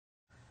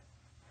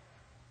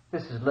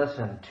This is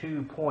lesson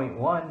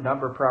 2.1,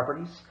 number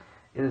properties.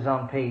 It is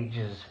on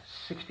pages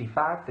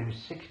 65 through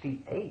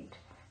 68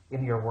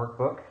 in your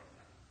workbook.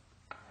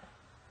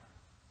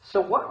 So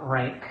what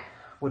rank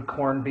would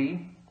corn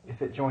be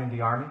if it joined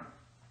the army?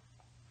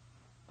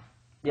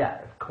 Yeah,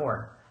 if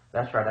corn.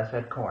 That's right, I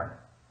said corn.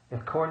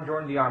 If corn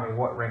joined the army,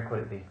 what rank would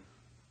it be?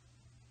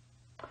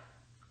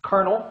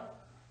 Colonel.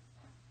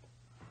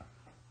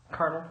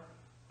 Colonel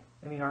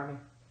in the army.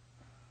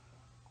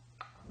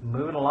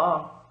 Moving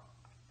along.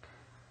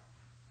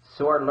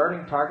 So our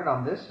learning target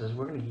on this is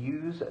we're going to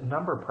use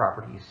number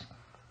properties.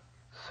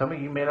 Some of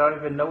you may not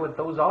even know what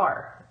those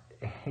are.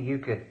 You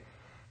could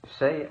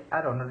say,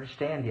 I don't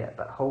understand yet,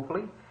 but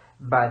hopefully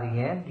by the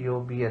end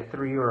you'll be a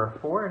 3 or a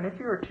 4, and if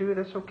you're a 2,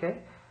 that's okay.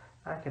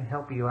 I can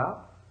help you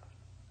out.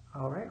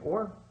 All right,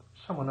 or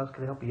someone else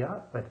can help you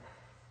out, but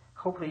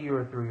hopefully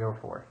you're a 3 or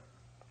 4.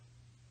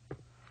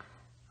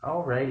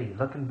 Alrighty,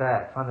 looking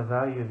back, find the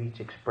value of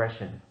each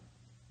expression.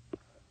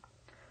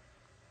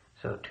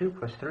 So 2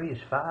 plus 3 is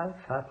 5,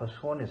 5 plus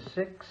 1 is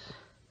 6,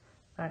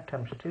 9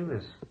 times 2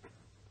 is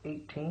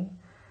 18,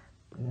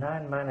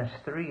 9 minus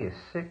 3 is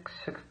 6,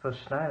 6 plus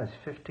 9 is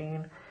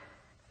 15,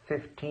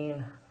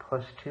 15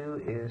 plus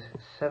 2 is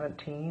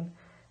 17,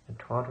 and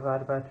 12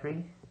 divided by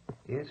 3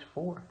 is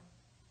 4.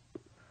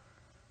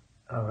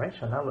 Alright,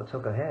 so now let's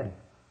look ahead.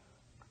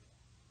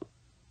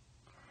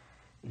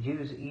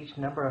 Use each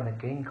number on the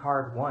game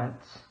card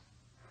once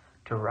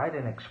to write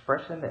an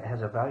expression that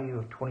has a value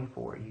of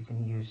 24. You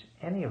can use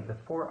any of the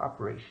 4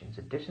 operations: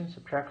 addition,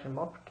 subtraction,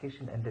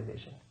 multiplication, and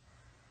division.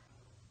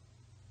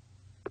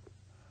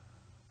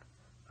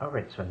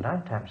 Alright, so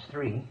 9 times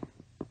 3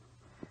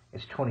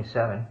 is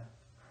 27,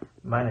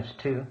 minus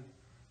 2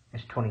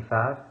 is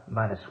 25,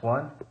 minus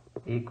 1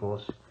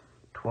 equals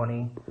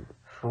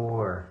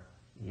 24.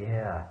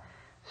 Yeah.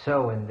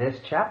 So in this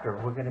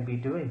chapter, we're going to be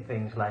doing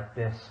things like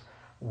this,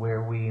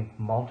 where we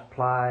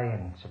multiply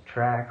and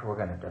subtract. We're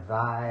going to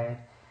divide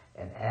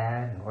and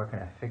add, and we're going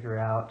to figure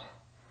out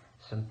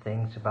some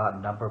things about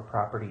number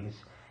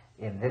properties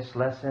in this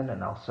lesson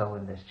and also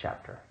in this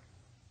chapter.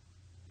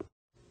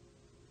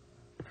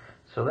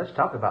 So let's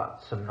talk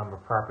about some number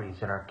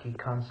properties in our key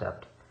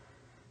concept.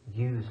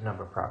 Use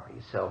number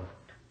properties. So I'm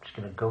just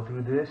going to go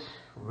through this,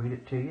 read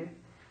it to you.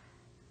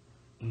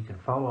 You can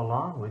follow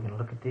along. We can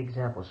look at the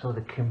example. So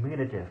the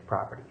commutative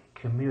property,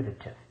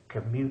 commutative.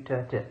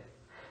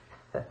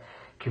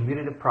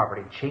 Commutative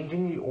property,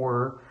 changing the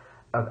order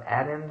of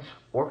addends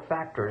or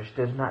factors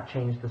does not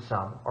change the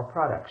sum or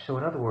product. So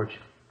in other words,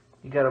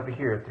 you got over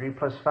here 3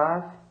 plus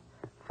 5,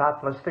 5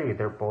 plus 3,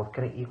 they're both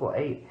going to equal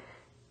 8.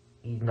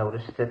 You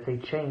notice that they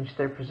changed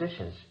their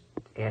positions.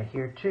 And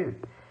here too,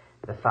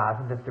 the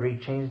 5 and the 3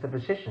 change the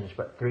positions,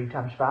 but 3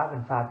 times 5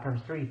 and 5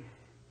 times 3,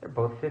 they're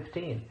both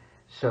 15.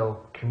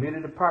 So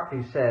commutative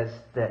property says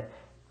that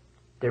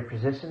their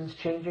positions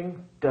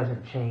changing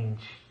doesn't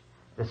change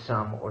the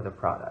sum or the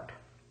product.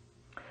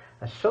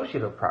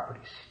 Associative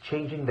properties,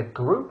 changing the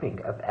grouping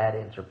of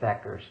addends or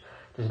factors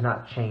does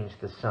not change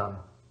the sum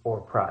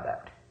or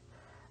product.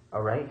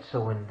 Alright,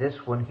 so in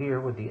this one here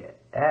with the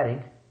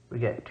adding, we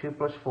get 2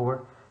 plus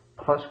 4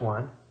 plus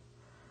 1,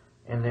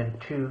 and then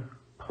 2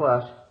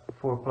 plus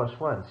 4 plus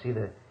 1. See,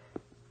 the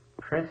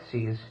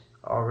parentheses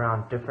are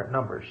around different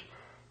numbers.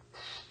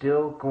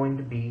 Still going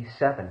to be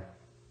 7.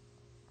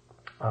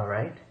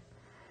 Alright,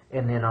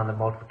 and then on the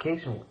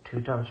multiplication,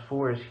 2 times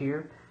 4 is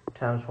here,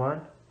 times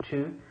 1,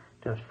 2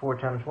 times 4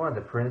 times 1.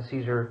 The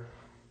parentheses are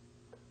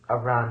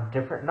around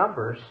different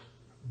numbers,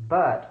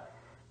 but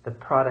the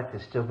product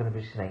is still going to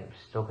be the same,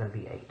 still going to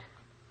be 8.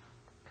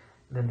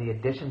 Then the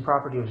addition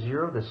property of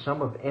 0, the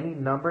sum of any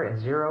number and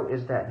 0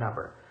 is that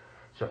number.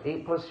 So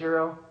 8 plus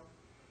 0,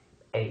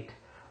 8.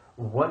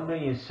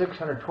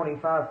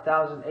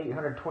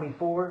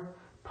 1,625,824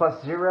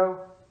 plus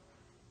 0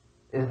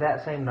 is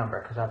that same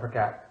number, because I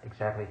forgot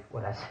exactly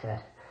what I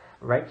said.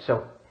 Right?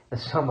 So the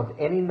sum of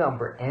any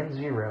number and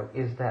 0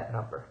 is that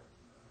number.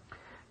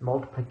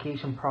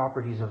 Multiplication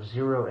properties of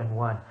 0 and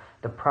 1.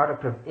 The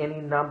product of any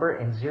number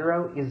and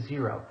 0 is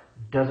 0.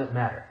 Doesn't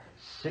matter.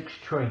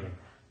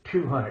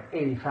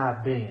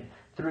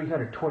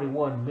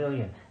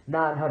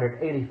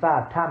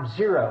 6,285,321,985 times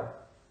 0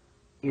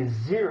 is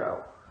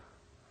 0.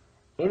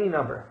 Any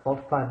number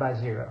multiplied by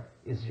 0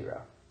 is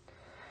 0.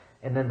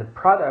 And then the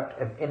product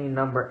of any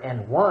number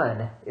and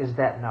 1 is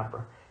that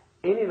number.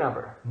 Any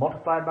number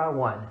multiplied by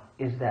 1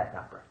 is that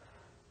number.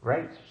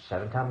 Right?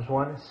 7 times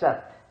 1 is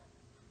 7.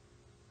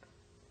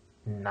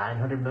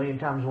 900 million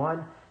times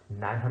 1,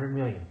 900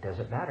 million.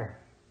 Doesn't matter.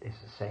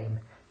 It's the same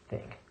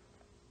thing.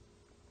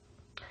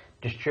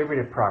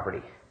 Distributive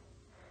property.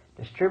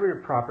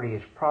 Distributive property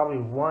is probably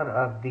one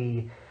of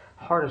the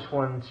hardest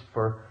ones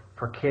for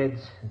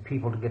kids and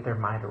people to get their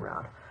mind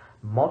around.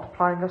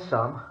 Multiplying a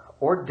sum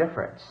or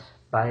difference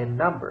by a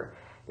number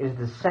is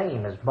the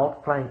same as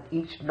multiplying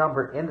each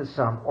number in the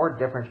sum or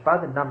difference by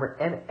the number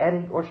and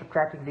adding or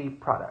subtracting the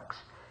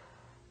products.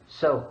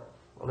 So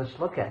let's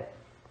look at it.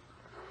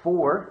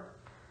 4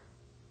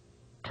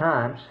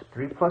 times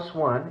 3 plus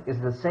 1 is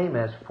the same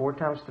as 4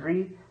 times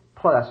 3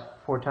 plus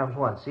 4 times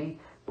 1. See,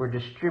 we're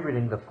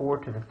distributing the 4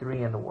 to the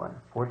 3 and the 1.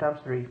 4 times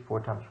 3, 4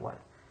 times 1.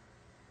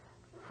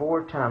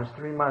 4 times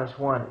 3 minus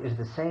 1 is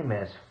the same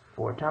as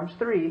 4 times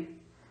 3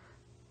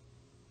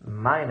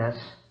 minus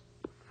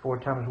 4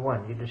 times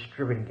 1. You're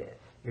distributing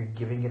it. You're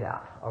giving it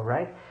out. All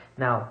right?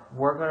 Now,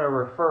 we're going to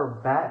refer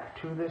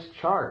back to this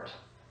chart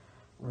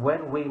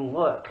when we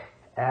look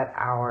at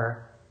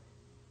our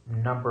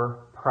number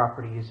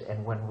properties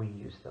and when we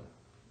use them.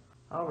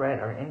 All right,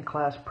 our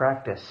in-class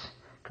practice.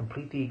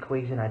 Complete the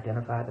equation,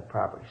 identify the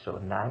property. So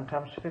 9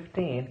 times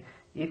 15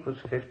 equals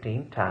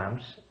 15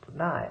 times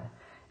 9.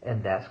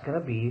 And that's going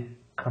to be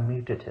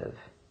commutative.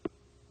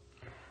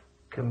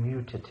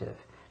 Commutative.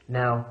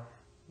 Now,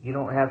 you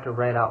don't have to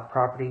write out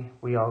property.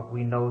 We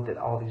know that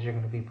all these are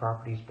going to be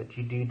properties, but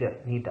you do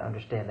need to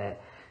understand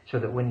that so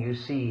that when you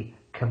see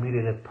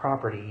commutative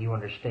property, you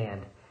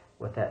understand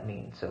what that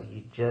means. So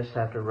you just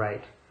have to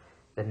write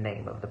the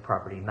name of the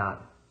property,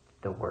 not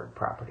the word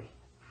property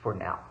for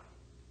now.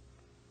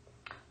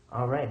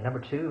 All right, number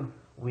 2,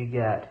 we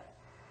got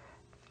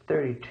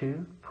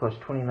 32 plus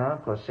 29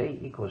 plus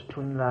 8 equals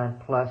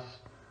 29 plus,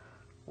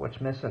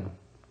 what's missing?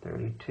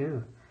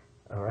 32.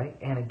 All right,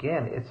 and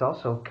again, it's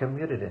also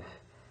commutative.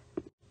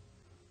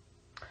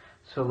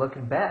 So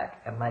looking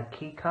back at my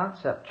key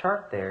concept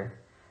chart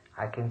there,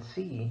 I can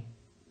see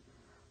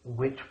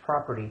which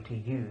property to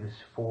use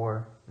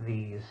for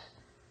these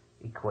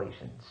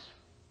equations.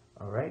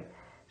 All right,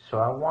 so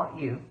I want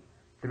you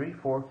 3,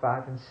 4,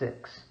 5, and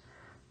 6.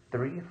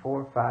 3,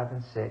 4, 5,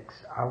 and 6.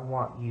 I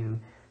want you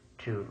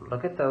to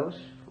look at those,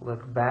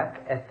 look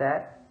back at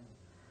that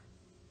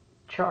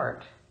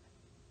chart,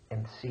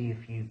 and see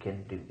if you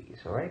can do these.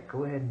 All right,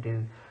 go ahead and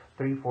do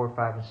 3, 4,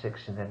 5, and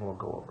 6, and then we'll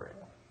go over it.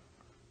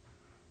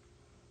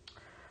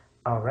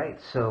 All right,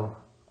 so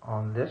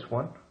on this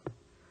one,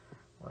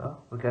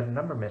 well, we got a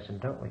number missing,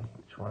 don't we?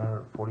 It's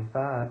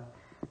 145,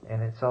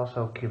 and it's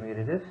also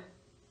commutative.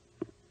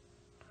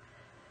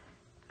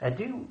 I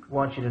do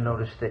want you to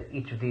notice that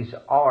each of these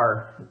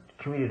are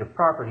commutative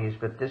properties,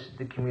 but this is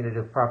the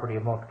commutative property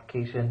of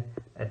multiplication,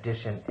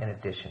 addition, and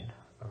addition.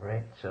 All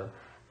right, so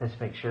let's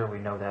make sure we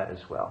know that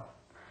as well.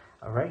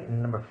 All right, and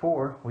number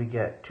 4, we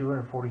get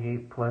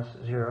 248 plus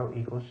 0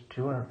 equals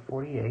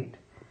 248.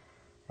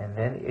 And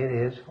then it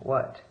is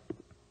what?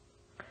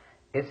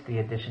 It's the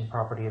addition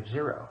property of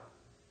 0.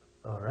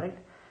 All right,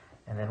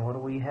 and then what do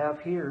we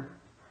have here?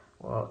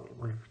 Well,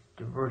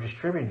 we're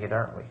distributing it,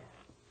 aren't we?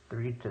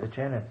 3 to the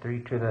 10 and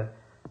 3 to the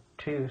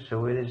 2,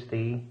 so it is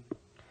the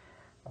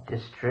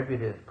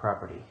distributive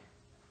property.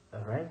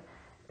 All right,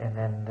 and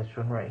then this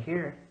one right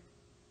here,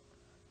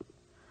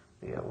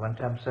 we got 1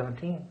 times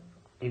 17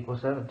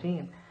 equals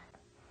 17,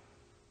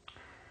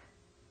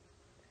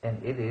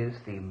 and it is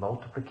the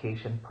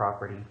multiplication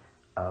property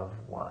of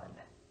 1.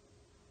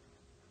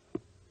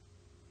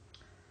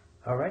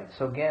 All right,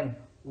 so again,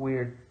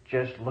 we're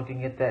just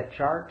looking at that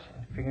chart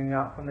and figuring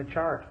out from the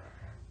chart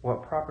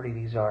what property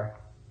these are.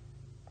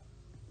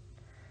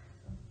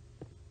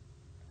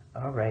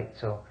 All right,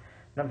 so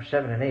number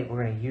 7 and 8,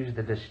 we're going to use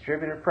the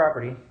distributive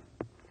property.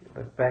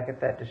 Look back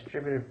at that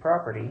distributive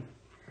property.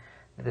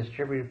 The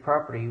distributive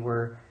property,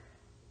 we're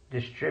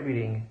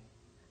distributing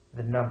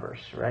the numbers,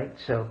 right?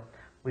 So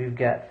we've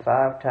got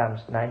 5 times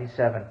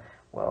 97.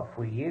 Well, if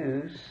we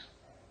use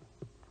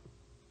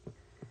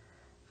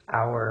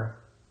our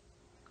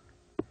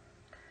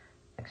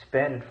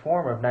expanded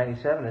form of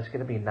 97, it's going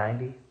to be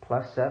 90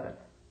 plus 7.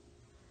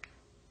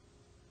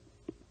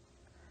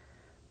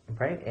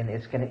 Right, and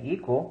it's going to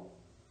equal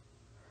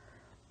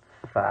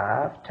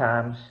 5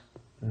 times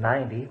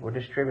 90, we're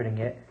distributing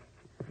it,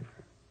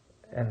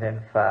 and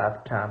then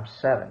 5 times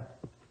 7.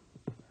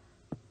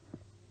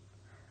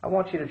 I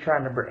want you to try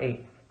number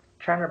 8.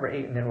 Try number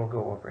 8 and then we'll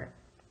go over it.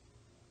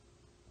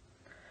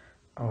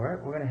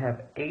 Alright, we're going to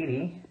have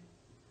 80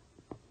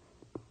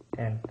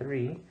 and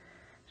 3,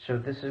 so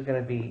this is going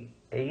to be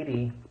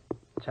 80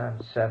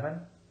 times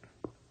 7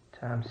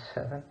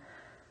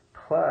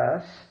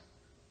 plus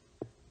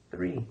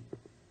 3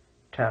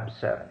 times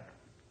 7.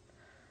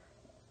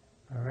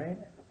 All right,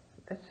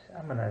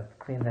 I'm going to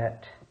clean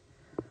that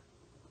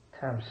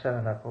times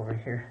 7 up over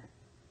here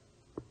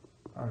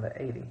on the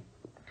 80.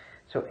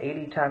 So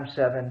 80 times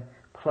 7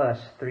 plus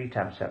 3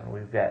 times 7.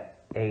 We've got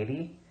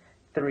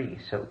 83,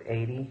 so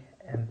 80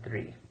 and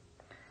 3.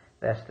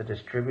 That's the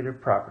distributive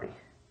property.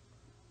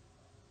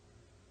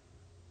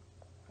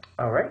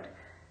 All right,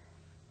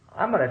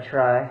 I'm going to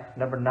try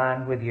number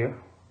 9 with you,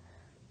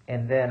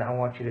 and then I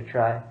want you to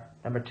try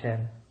number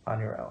 10 on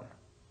your own.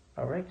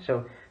 All right,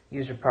 so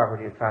use your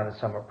property to find the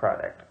sum or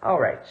product. All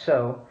right,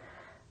 so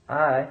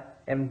I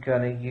am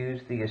going to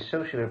use the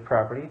associative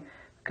property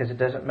because it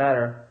doesn't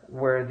matter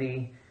where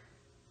the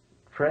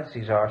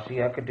parentheses are.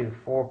 See, I could do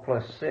 4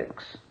 plus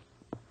 6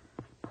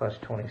 plus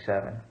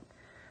 27.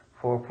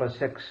 4 plus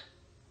 6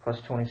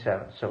 plus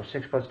 27. So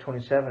 6 plus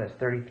 27 is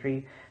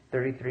 33.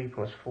 33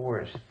 plus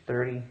 4 is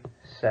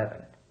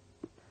 37.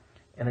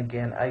 And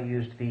again, I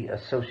used the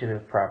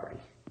associative property.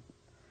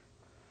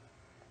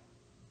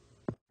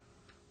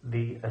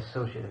 The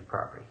associative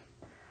property.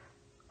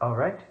 All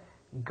right,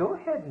 go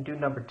ahead and do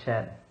number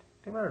 10.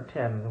 Do another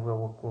 10, and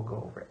we'll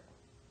go over it.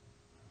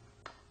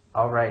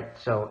 All right,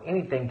 so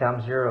anything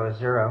times 0 is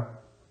 0.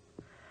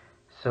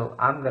 So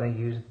I'm going to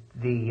use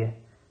the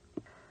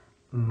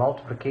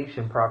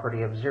multiplication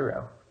property of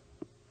 0.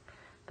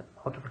 The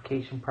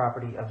multiplication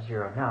property of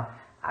 0. Now,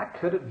 I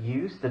could have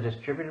used the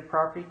distributive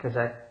property because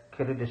I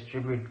could have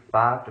distributed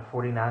 5 to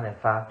 49 and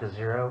 5 to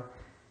 0.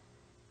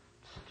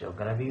 Still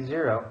going to be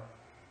 0.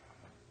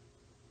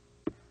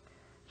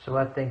 So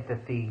I think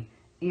that the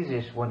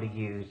easiest one to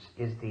use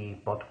is the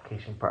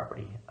multiplication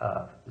property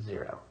of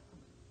 0.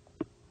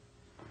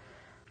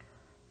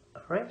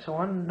 Alright, so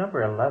on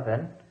number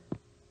 11,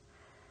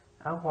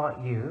 I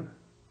want you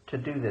to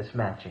do this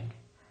matching.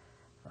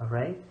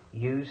 Alright,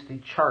 use the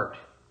chart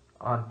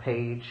on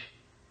page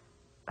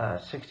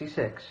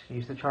 66.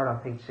 Use the chart on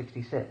page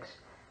 66.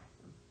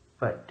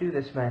 But do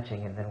this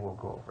matching and then we'll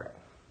go over it.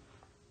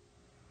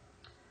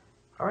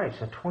 Alright,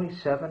 so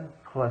 27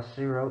 plus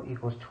 0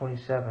 equals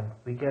 27.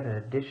 We get an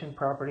addition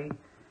property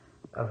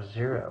of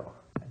 0.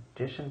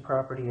 Addition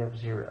property of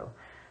 0.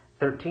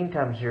 13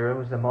 times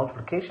 0 is the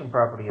multiplication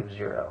property of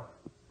 0.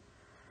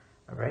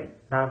 Alright,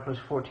 9 plus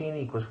 14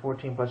 equals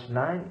 14 plus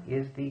 9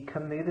 is the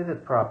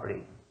commutative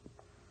property.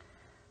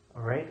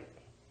 Alright,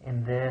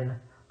 and then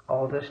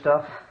all this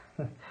stuff,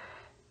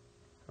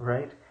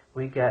 right,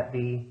 we got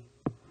the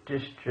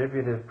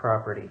distributive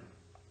property.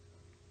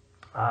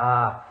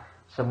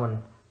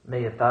 Someone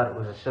may have thought it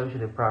was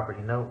associative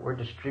property. No, we're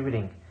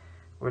distributing.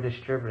 We're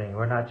distributing.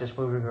 We're not just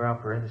moving around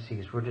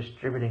parentheses. We're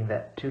distributing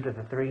that 2 to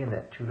the 3 and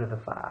that 2 to the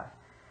 5.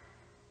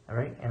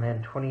 Alright, and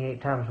then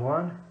 28 times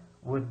 1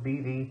 would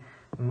be the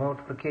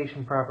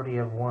multiplication property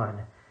of 1.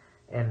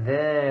 And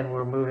then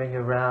we're moving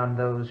around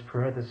those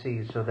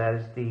parentheses, so that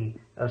is the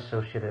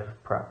associative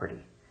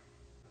property.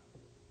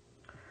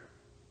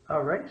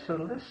 Alright, so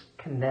let's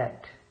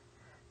connect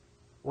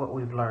what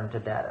we've learned to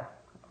data.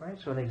 Alright,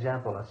 so an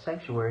example, a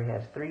sanctuary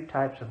has 3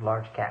 types of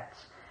large cats.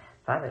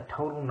 Find the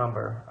total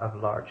number of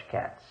large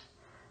cats.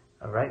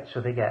 Alright,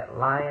 so they got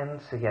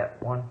lions, they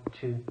got 1,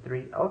 2,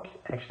 3. Oh,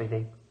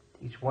 actually,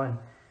 each one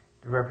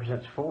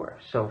represents 4.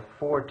 So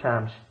 4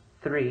 times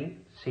 3,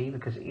 see,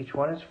 because each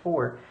one is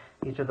 4,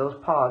 each of those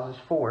paws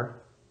is 4.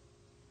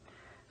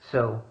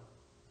 So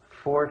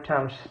 4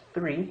 times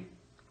 3,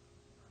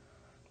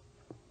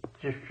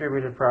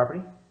 distributed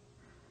property.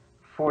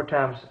 4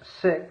 times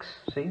 6,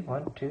 see,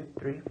 1, 2,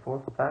 3,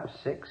 4, 5,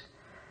 6.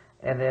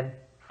 And then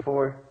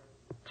 4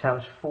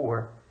 times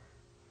 4,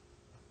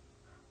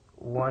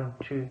 1,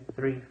 2,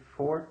 3,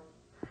 4.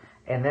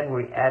 And then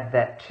we add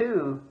that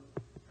 2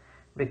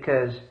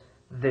 because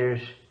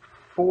there's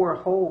 4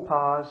 whole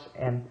paws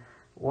and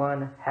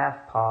 1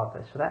 half paw.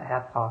 So that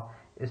half paw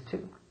is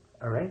 2.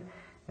 Alright?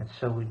 And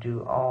so we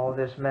do all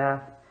this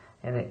math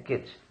and it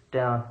gets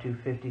down to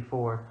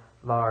 54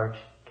 large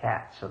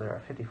cats. So there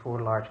are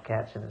 54 large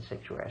cats in the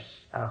sanctuary.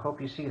 I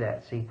hope you see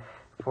that. See,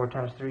 4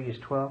 times 3 is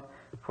 12.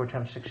 4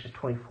 times 6 is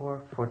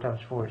 24. 4 times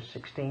 4 is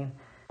 16.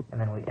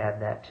 And then we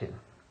add that too.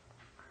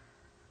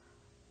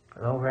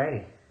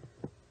 Alrighty.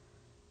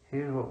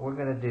 Here's what we're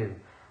going to do.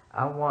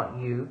 I want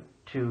you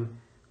to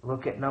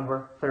look at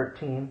number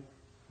 13.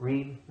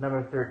 Read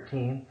number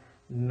 13.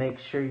 Make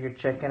sure you're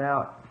checking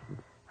out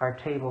our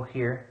table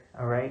here.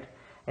 Alright?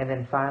 And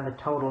then find the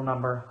total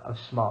number of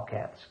small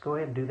cats. Go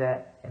ahead and do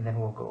that, and then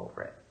we'll go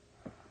over it.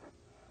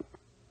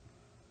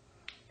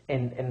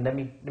 And let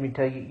me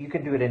tell you, you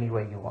can do it any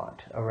way you want.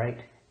 All right,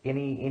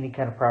 any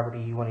kind of property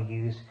you want to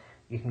use,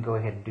 you can go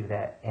ahead and do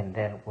that, and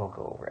then we'll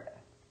go over it.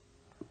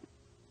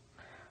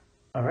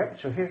 All right,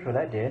 so here's what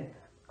I did.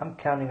 I'm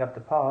counting up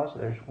the paws.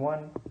 There's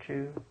 1,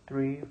 2,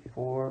 3,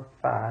 4,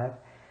 5,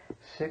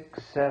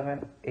 6,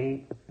 7,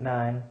 8,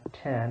 9,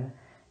 10,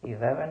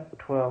 11,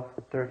 12,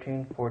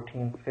 13,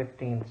 14,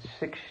 15,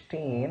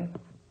 16.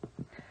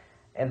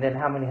 And then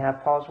how many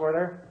half paws were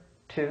there?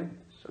 2.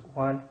 So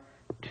 1,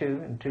 2,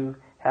 and 2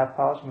 half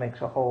paws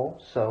makes a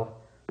whole. So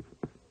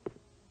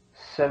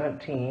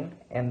 17.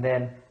 And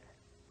then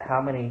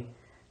how many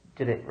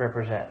did it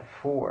represent?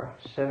 4.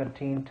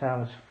 17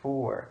 times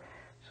 4.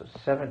 So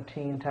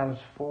 17 times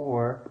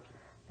 4,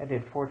 I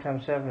did 4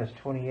 times 7 is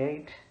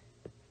 28.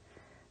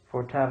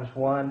 4 times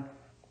 1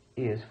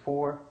 is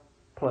 4,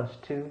 plus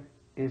 2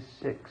 is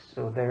 6.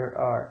 So there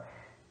are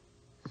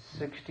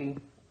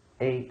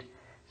 68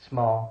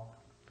 small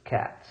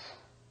cats.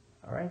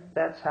 All right,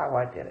 that's how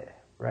I did it,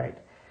 right?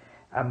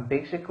 I'm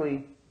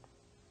basically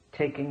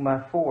taking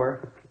my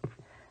 4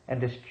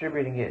 and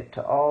distributing it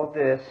to all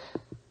this,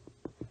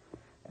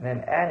 and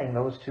then adding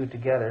those two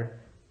together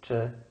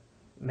to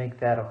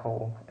make that a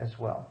whole as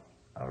well.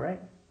 All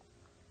right?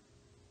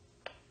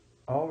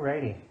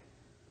 Alrighty.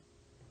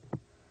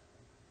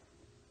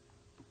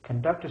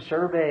 Conduct a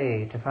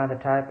survey to find the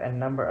type and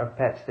number of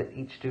pets that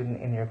each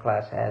student in your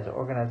class has.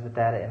 Organize the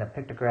data in a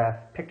picture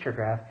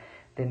graph,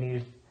 then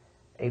use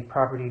a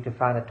property to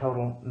find the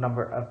total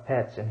number of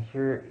pets. And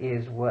here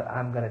is what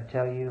I'm going to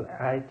tell you.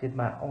 I did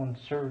my own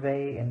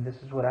survey, and this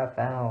is what I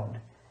found.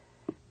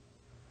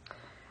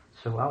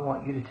 So I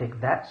want you to take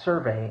that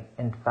survey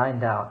and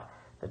find out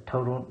the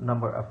total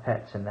number of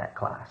pets in that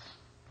class.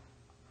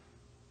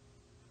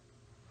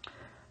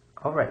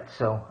 All right,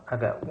 so I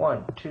got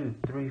 1, 2,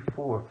 3,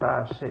 4,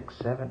 5, 6,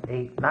 7,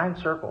 8, 9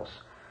 circles.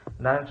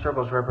 9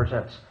 circles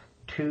represents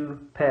 2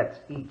 pets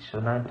each. So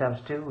 9 times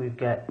 2, we've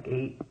got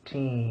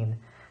 18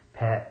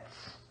 pets.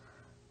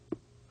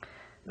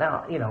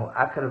 Now,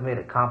 I could have made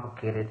it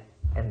complicated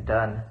and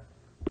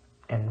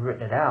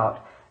written it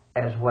out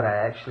as what I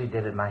actually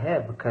did in my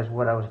head, because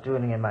what I was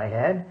doing in my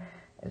head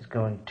is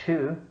going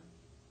 2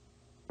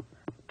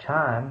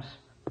 times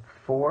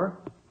 4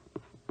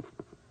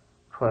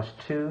 plus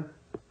 2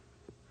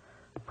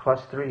 plus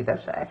 3.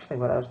 That's actually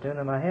what I was doing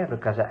in my head,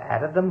 because I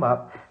added them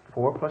up,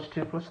 4 plus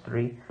 2 plus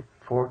 3,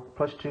 4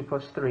 plus 2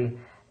 plus 3,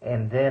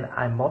 and then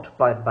I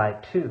multiplied by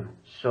 2.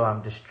 So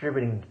I'm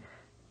distributing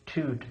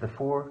 2 to the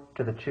 4,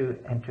 to the 2,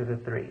 and to the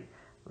 3,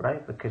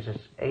 right? Because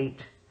it's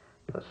 8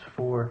 plus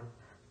 4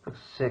 plus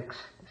 6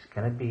 is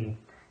going to be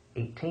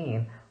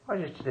 18. Or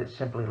I just did it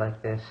simply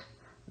like this,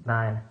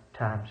 9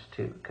 times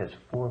 2, because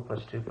 4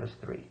 plus 2 plus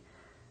 3.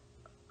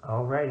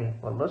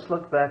 Alrighty, well, let's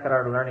look back at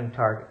our learning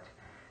target.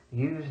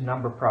 Use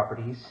number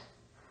properties.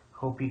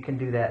 Hope you can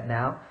do that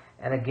now.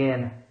 And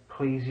again,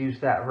 please use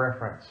that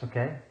reference,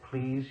 okay?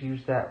 Please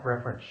use that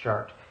reference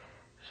chart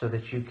so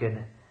that you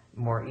can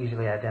more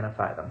easily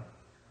identify them,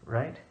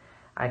 right?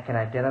 I can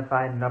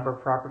identify number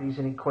properties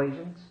in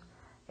equations,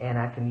 and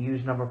I can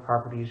use number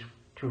properties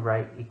to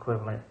write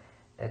equivalent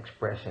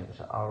expressions,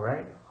 all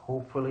right?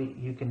 Hopefully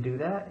you can do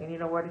that. And you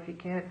know what, if you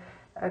can't,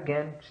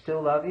 again,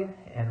 still love you,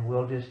 and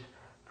we'll just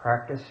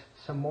practice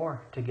some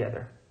more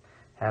together.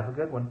 Have a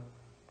good one.